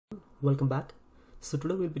Welcome back. So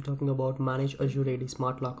today we'll be talking about manage Azure AD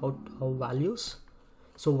smart lockout values.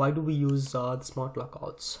 So why do we use the smart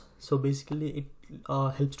lockouts? So basically it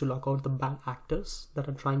helps to lock out the bad actors that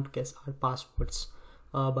are trying to guess our passwords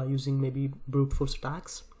by using maybe brute force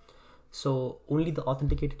attacks. So only the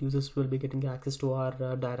authenticated users will be getting access to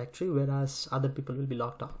our directory, whereas other people will be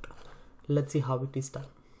locked out. Let's see how it is done.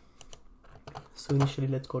 So initially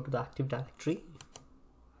let's go to the Active Directory,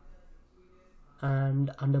 and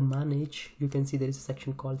under manage you can see there is a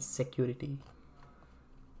section called security.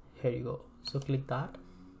 Here you go, so click that,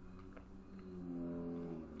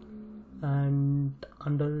 and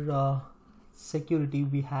under security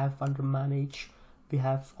we have, under manage we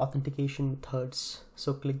have authentication methods,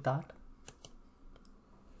 so click that.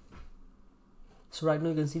 So right now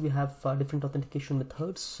you can see we have different authentication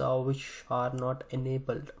methods which are not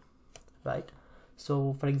enabled, right?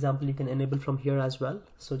 So for example, you can enable from here as well.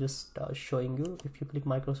 So just showing you, if you click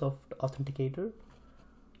Microsoft Authenticator,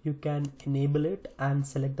 you can enable it and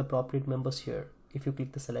select the appropriate members here. If you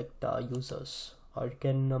click the select users, or you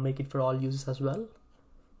can make it for all users as well,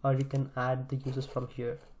 or you can add the users from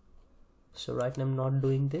here. So right now I'm not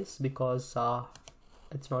doing this because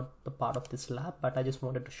it's not the part of this lab, but I just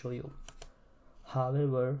wanted to show you.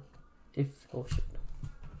 However, if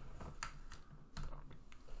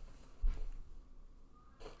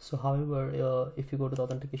if you go to the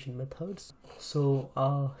authentication methods, so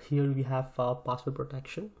here we have password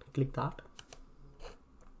protection. Click that.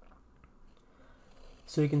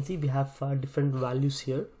 So you can see we have different values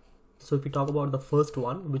here. So if we talk about the first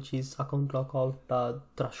one, which is account lockout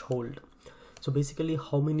threshold, so basically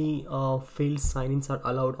how many failed sign-ins are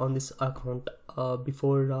allowed on this account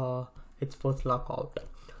before its first lockout.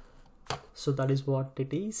 So that is what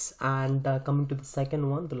it is. And coming to the second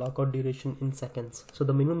one, the lockout duration in seconds, so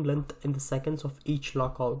the minimum length in the seconds of each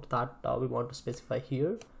lockout that we want to specify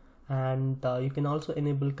here. And you can also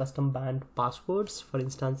enable custom banned passwords. For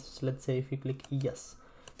instance, let's say if you click yes,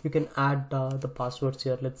 you can add the passwords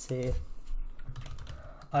here, let's say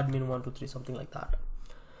admin123, something like that.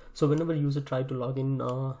 So whenever user try to log in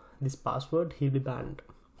this password, he'll be banned,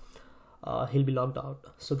 he'll be logged out.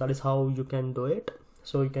 So that is how you can do it.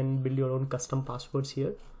 So you can build your own custom passwords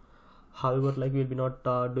here. However, like we'll be not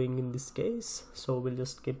doing in this case, so we'll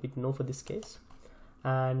just keep it no for this case.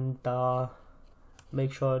 And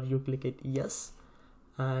make sure you click it yes.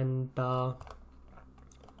 And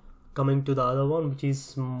coming to the other one, which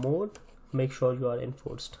is mode, make sure you are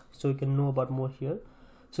enforced. So you can know about more here.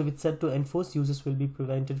 So with set to enforce, users will be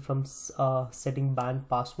prevented from setting banned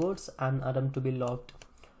passwords and attempt to be logged.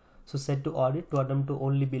 So set to audit, to attempt to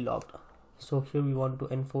only be logged. So here we want to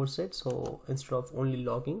enforce it, so instead of only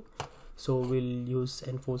logging, so we'll use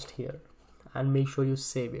enforced here, and make sure you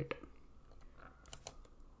save it.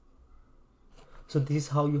 So this is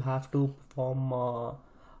how you have to perform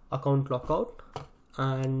account lockout.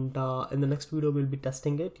 And in the next video we'll be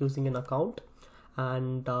testing it using an account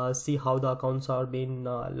and see how the accounts are being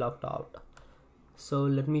locked out. So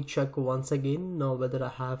let me check once again whether I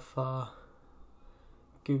have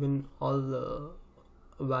given all the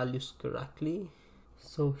values correctly.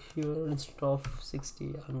 So here instead of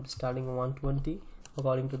 60, I'm starting 120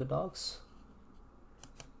 according to the docs,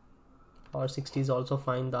 or 60 is also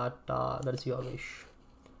fine. That is your wish.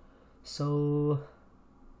 So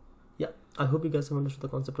yeah, I hope you guys have understood the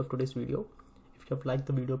concept of today's video. If you have liked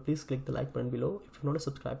the video, please click the like button below. If you're not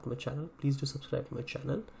subscribed to my channel, please do subscribe to my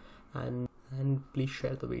channel, and please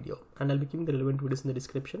share the video, and I'll be keeping the relevant videos in the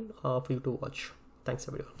description for you to watch. Thanks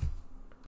everyone.